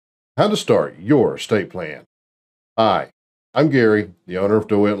How to start your estate plan. Hi, I'm Gary, the owner of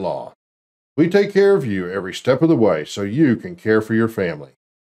DeWitt Law. We take care of you every step of the way so you can care for your family.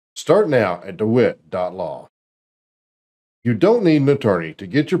 Start now at DeWitt.law. You don't need an attorney to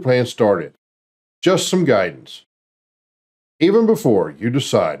get your plan started, just some guidance. Even before you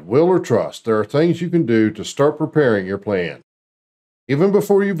decide will or trust, there are things you can do to start preparing your plan. Even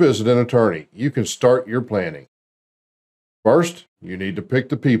before you visit an attorney, you can start your planning. First, you need to pick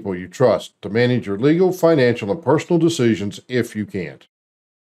the people you trust to manage your legal, financial, and personal decisions if you can't.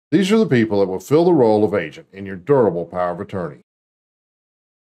 These are the people that will fill the role of agent in your durable power of attorney.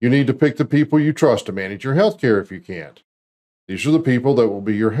 You need to pick the people you trust to manage your health care if you can't. These are the people that will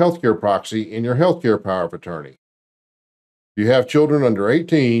be your healthcare proxy in your healthcare power of attorney. If you have children under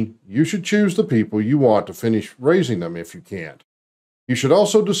 18, you should choose the people you want to finish raising them if you can't. You should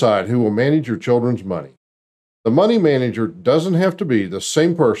also decide who will manage your children's money. The money manager doesn't have to be the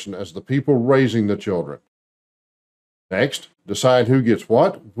same person as the people raising the children. Next, decide who gets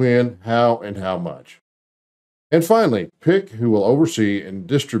what, when, how, and how much. And finally, pick who will oversee and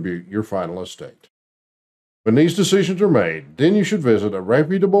distribute your final estate. When these decisions are made, then you should visit a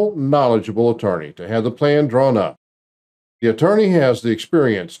reputable, knowledgeable attorney to have the plan drawn up. The attorney has the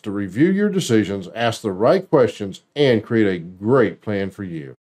experience to review your decisions, ask the right questions, and create a great plan for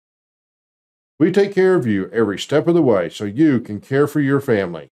you. We take care of you every step of the way so you can care for your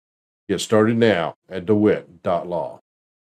family. Get started now at DeWitt.law.